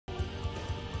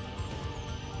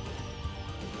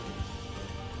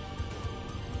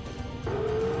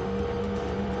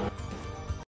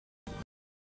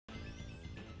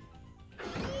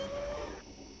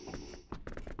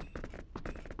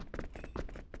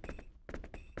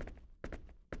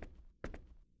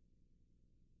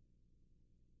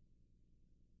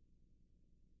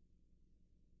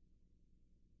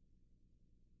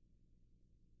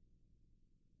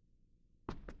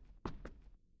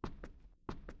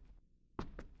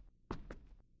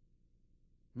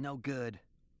No good.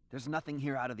 There's nothing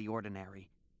here out of the ordinary.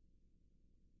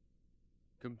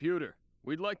 Computer,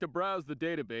 we'd like to browse the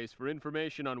database for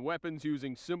information on weapons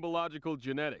using symbological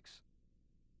genetics.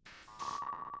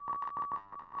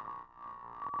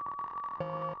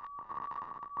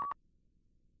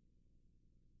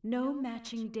 No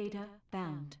matching data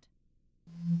found.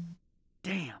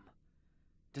 Damn!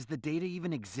 Does the data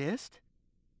even exist?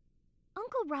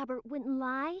 Uncle Robert wouldn't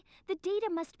lie. The data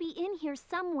must be in here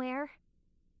somewhere.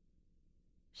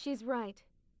 She's right.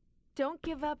 Don't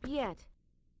give up yet.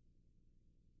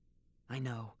 I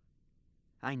know.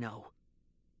 I know.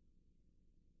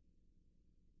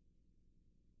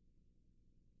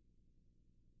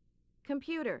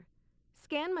 Computer,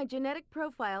 scan my genetic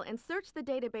profile and search the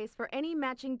database for any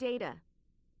matching data.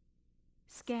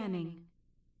 Scanning.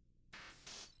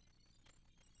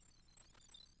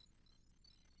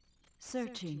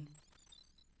 Searching.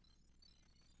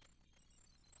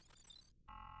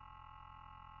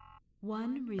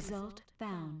 One result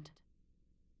found.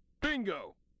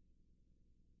 Bingo!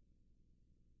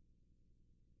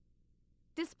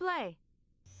 Display.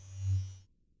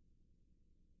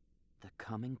 The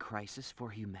coming crisis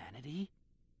for humanity?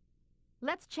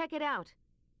 Let's check it out.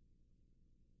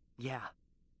 Yeah.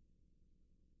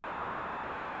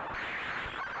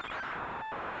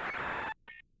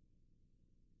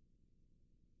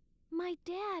 My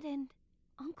dad and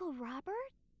Uncle Robert?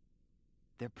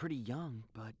 They're pretty young,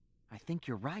 but I think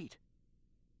you're right.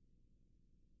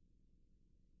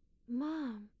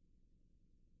 Mom.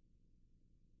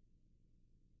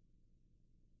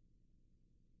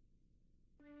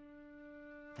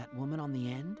 That woman on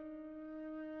the end?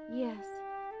 Yes.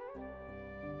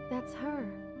 That's her.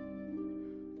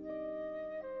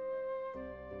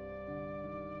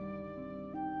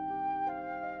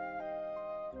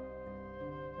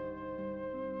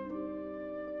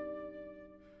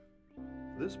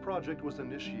 This project was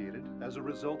initiated as a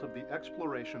result of the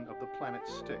exploration of the planet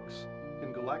Styx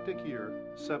in galactic year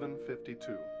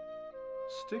 752.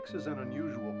 Styx is an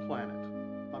unusual planet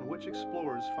on which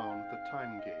explorers found the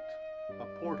Time Gate, a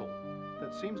portal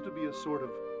that seems to be a sort of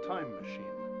time machine.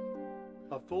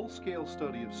 A full-scale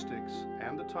study of Styx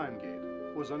and the Time Gate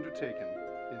was undertaken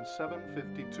in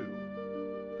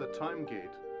 752. The Time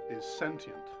Gate is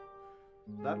sentient.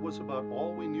 That was about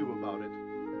all we knew about it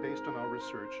based on our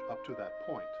research up to that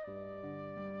point.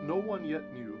 No one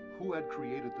yet knew who had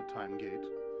created the Time Gate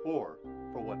or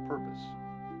for what purpose.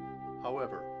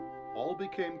 However, all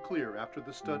became clear after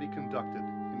the study conducted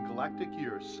in galactic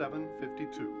year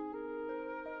 752.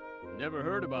 Never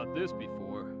heard about this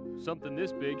before. Something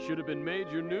this big should have been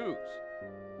major news.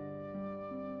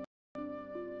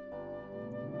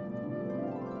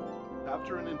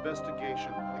 After an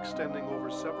investigation extending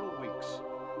over several weeks,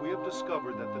 we have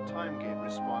discovered that the Time Gate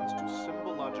responds to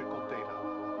symbological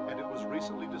data, and it was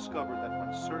recently discovered that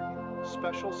when certain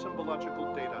special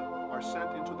symbological data are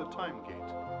sent into the Time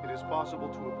Gate, it is possible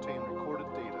to obtain recorded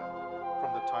data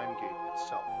from the Time Gate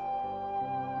itself.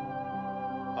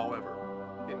 However,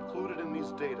 included in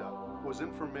these data was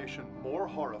information more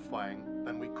horrifying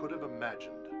than we could have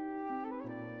imagined.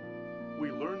 We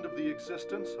learned of the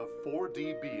existence of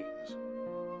 4D beings.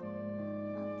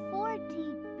 A 4D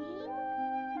being?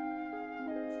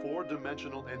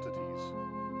 Four-dimensional entities,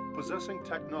 possessing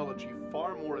technology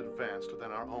far more advanced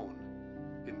than our own,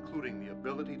 including the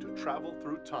ability to travel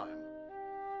through time.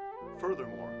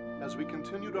 Furthermore, as we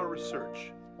continued our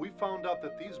research, we found out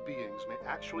that these beings may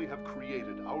actually have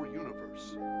created our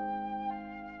universe.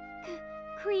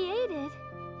 Created?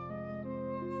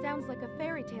 Sounds like a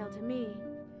fairy tale to me.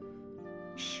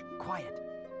 Shh, quiet.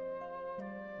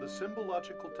 The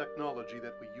symbological technology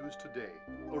that we use today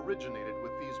originated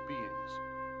with these beings.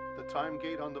 The Time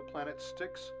Gate on the planet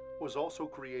Styx was also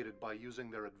created by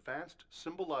using their advanced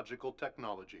symbological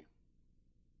technology.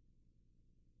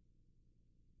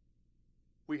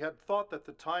 We had thought that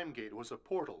the Time Gate was a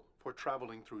portal for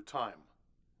traveling through time,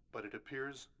 but it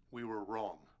appears we were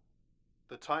wrong.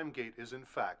 The Time Gate is in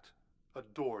fact a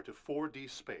door to 4D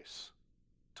space.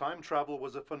 Time travel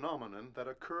was a phenomenon that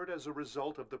occurred as a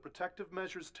result of the protective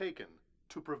measures taken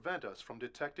to prevent us from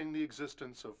detecting the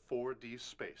existence of 4D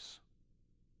space.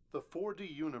 The 4D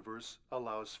universe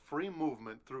allows free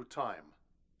movement through time,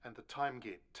 and the Time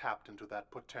Gate tapped into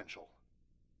that potential.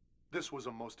 This was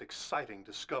a most exciting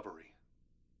discovery.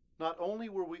 Not only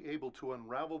were we able to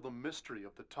unravel the mystery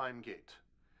of the Time Gate,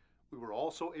 we were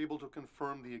also able to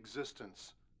confirm the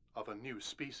existence of a new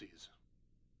species.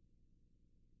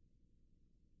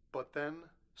 But then,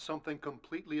 something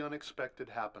completely unexpected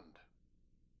happened.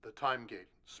 The Time Gate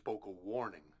spoke a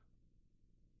warning.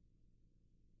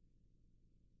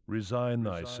 Resign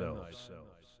thyself.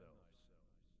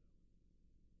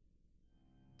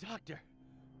 Doctor,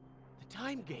 the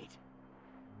time gate.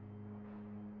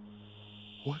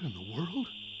 What in the world?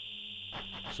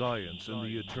 Science in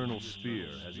the eternal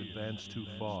sphere has advanced too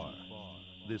far.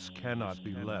 This cannot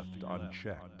be left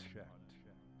unchecked.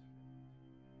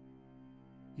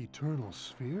 Eternal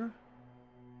sphere?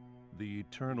 The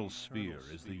eternal sphere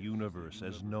is the universe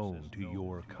as known to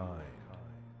your kind.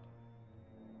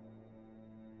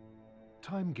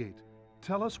 Timegate,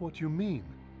 tell us what you mean.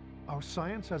 Our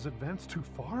science has advanced too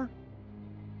far?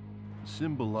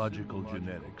 Symbological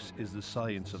genetics is the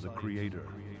science of the Creator,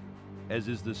 as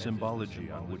is the symbology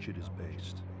on which it is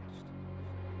based.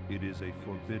 It is a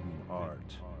forbidden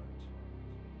art.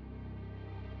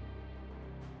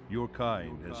 Your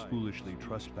kind has foolishly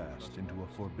trespassed into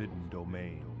a forbidden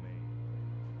domain.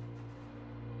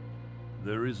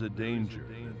 There is a danger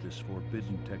that this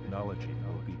forbidden technology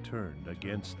will be turned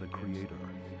against the Creator.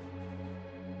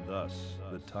 Thus,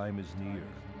 the time is near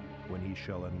when he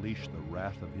shall unleash the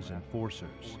wrath of his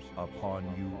enforcers upon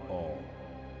you all.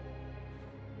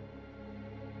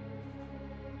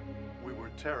 We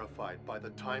were terrified by the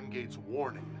Timegate's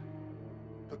warning.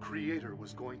 The Creator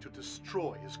was going to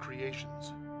destroy his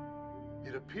creations.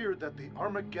 It appeared that the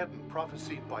Armageddon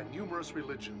prophesied by numerous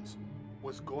religions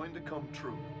was going to come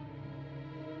true.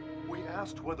 We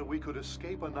asked whether we could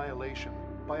escape annihilation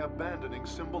by abandoning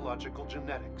symbological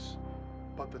genetics,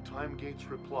 but the Timegate's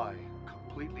reply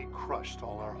completely crushed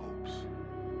all our hopes.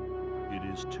 It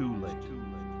is too late.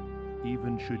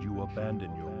 Even should you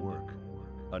abandon your work,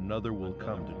 another will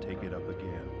come to take it up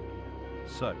again.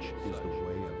 Such is the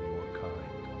way of your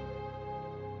kind.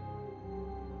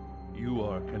 You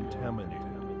are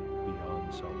contaminated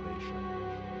beyond salvation.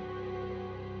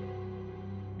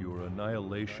 Your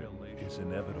annihilation is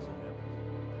inevitable.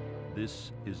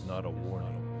 This is not a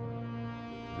warning.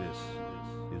 This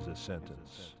is a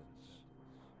sentence.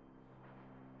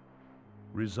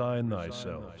 Resign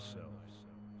thyselves.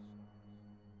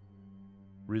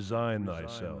 Resign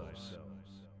thyselves.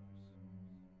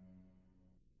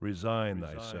 Resign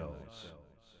thyselves.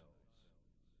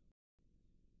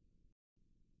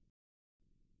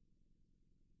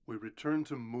 We returned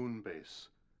to Moonbase,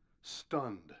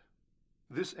 stunned.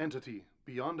 This entity,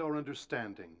 beyond our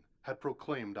understanding, had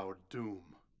proclaimed our doom.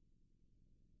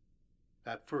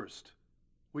 At first,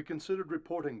 we considered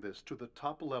reporting this to the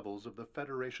top levels of the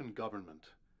Federation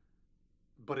government.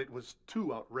 But it was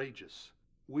too outrageous.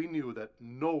 We knew that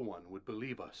no one would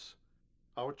believe us.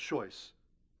 Our choice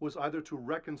was either to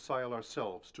reconcile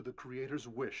ourselves to the Creator's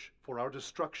wish for our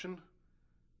destruction,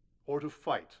 or to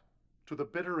fight to the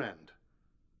bitter end.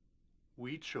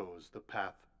 We chose the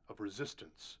path of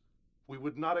resistance. We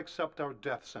would not accept our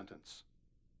death sentence.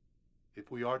 If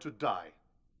we are to die,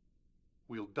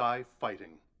 we'll die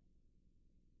fighting.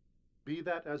 Be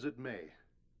that as it may,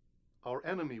 our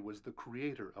enemy was the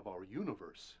creator of our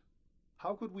universe.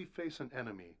 How could we face an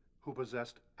enemy who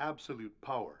possessed absolute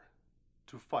power?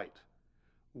 To fight,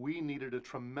 we needed a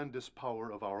tremendous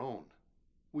power of our own.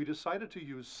 We decided to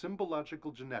use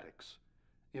symbological genetics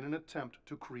in an attempt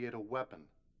to create a weapon,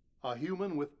 a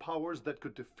human with powers that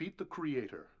could defeat the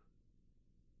Creator.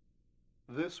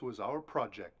 This was our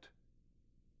project.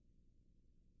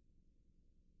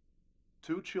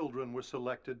 2 children were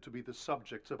selected to be the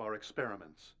subjects of our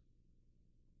experiments.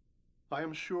 I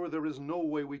am sure there is no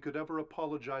way we could ever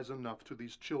apologize enough to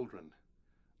these children.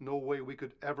 No way we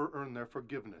could ever earn their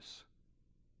forgiveness.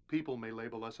 People may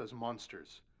label us as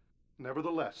monsters.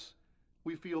 Nevertheless,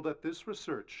 we feel that this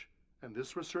research, and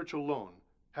this research alone,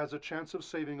 has a chance of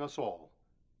saving us all.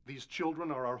 These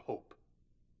children are our hope.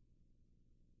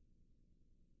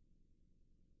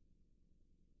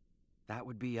 That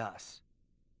would be us.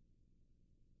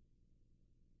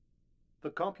 The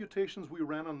computations we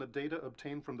ran on the data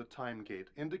obtained from the Timegate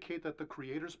indicate that the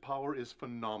Creator's power is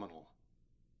phenomenal.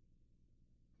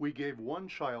 We gave one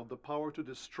child the power to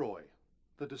destroy,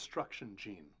 the destruction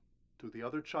gene. To the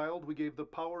other child, we gave the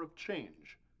power of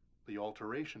change, the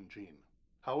alteration gene.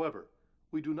 However,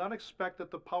 we do not expect that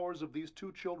the powers of these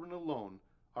 2 children alone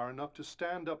are enough to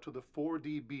stand up to the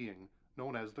 4D being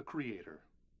known as the Creator.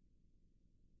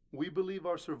 We believe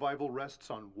our survival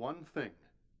rests on one thing.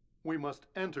 We must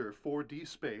enter 4D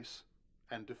space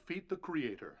and defeat the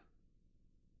Creator.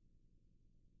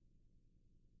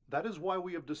 That is why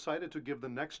we have decided to give the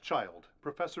next child,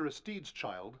 Professor Estide's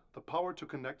child, the power to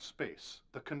connect space,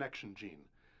 the connection gene.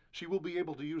 She will be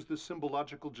able to use this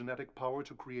symbological genetic power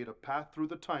to create a path through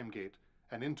the Timegate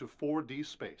and into 4D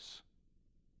space.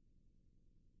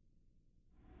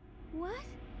 What?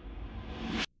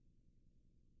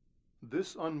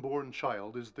 This unborn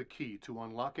child is the key to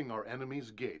unlocking our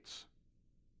enemy's gates.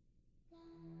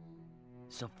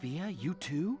 Sophia, you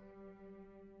too?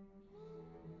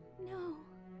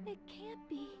 It can't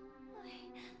be.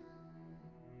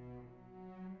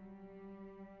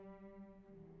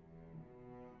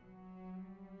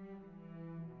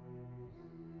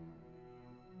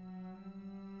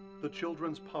 The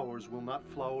children's powers will not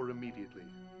flower immediately.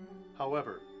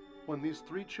 However, when these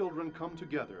three children come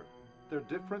together, their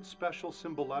different special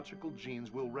symbological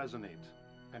genes will resonate,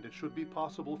 and it should be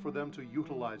possible for them to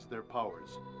utilize their powers.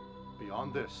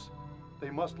 Beyond this, they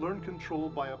must learn control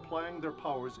by applying their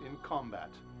powers in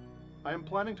combat. I am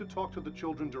planning to talk to the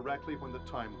children directly when the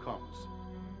time comes.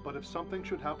 But if something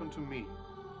should happen to me,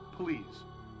 please,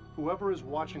 whoever is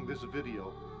watching this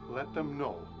video, let them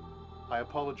know. I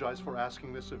apologize for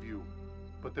asking this of you,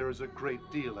 but there is a great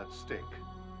deal at stake.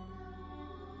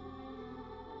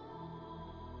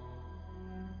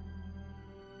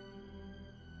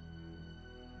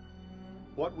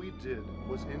 What we did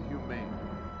was inhumane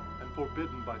and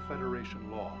forbidden by Federation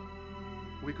law.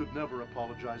 We could never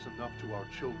apologize enough to our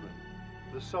children,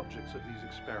 the subjects of these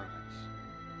experiments.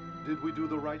 Did we do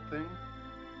the right thing?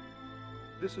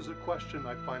 This is a question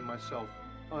I find myself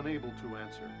unable to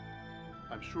answer.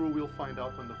 I'm sure we'll find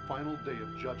out when the final day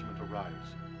of judgment arrives.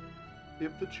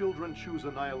 If the children choose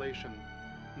annihilation,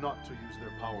 not to use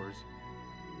their powers,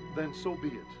 then so be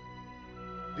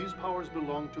it. These powers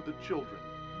belong to the children,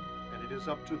 and it is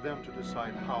up to them to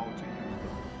decide how to use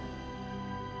them.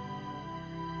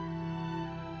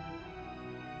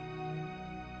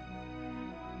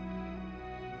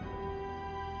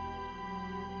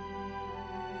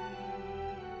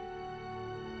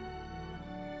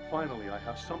 Finally, I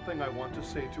have something I want to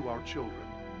say to our children.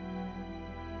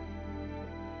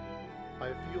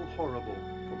 I feel horrible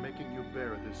for making you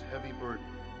bear this heavy burden.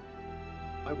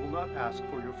 I will not ask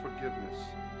for your forgiveness.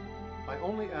 I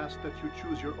only ask that you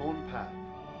choose your own path.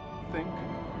 Think,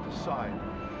 decide,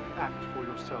 act for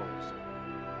yourselves.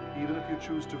 Even if you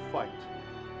choose to fight.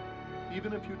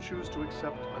 Even if you choose to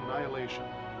accept annihilation.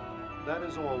 That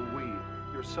is all we,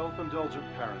 your self-indulgent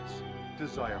parents,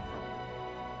 desire from you.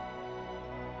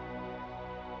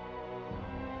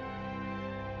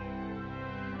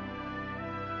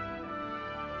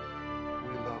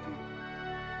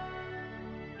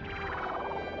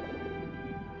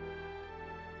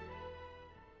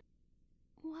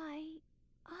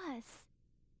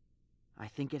 I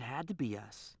think it had to be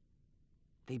us.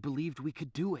 They believed we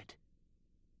could do it.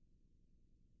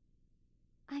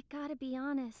 I gotta be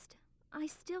honest, I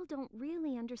still don't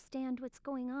really understand what's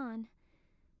going on.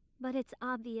 But it's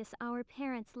obvious our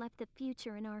parents left the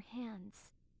future in our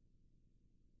hands.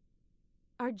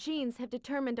 Our genes have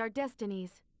determined our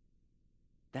destinies.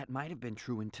 That might have been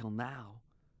true until now.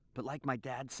 But like my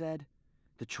dad said,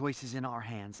 the choice is in our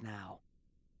hands now.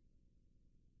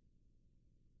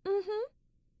 Mm-hmm.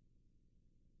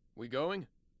 We going?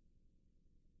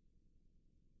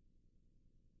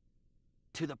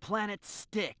 To the planet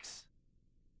Styx!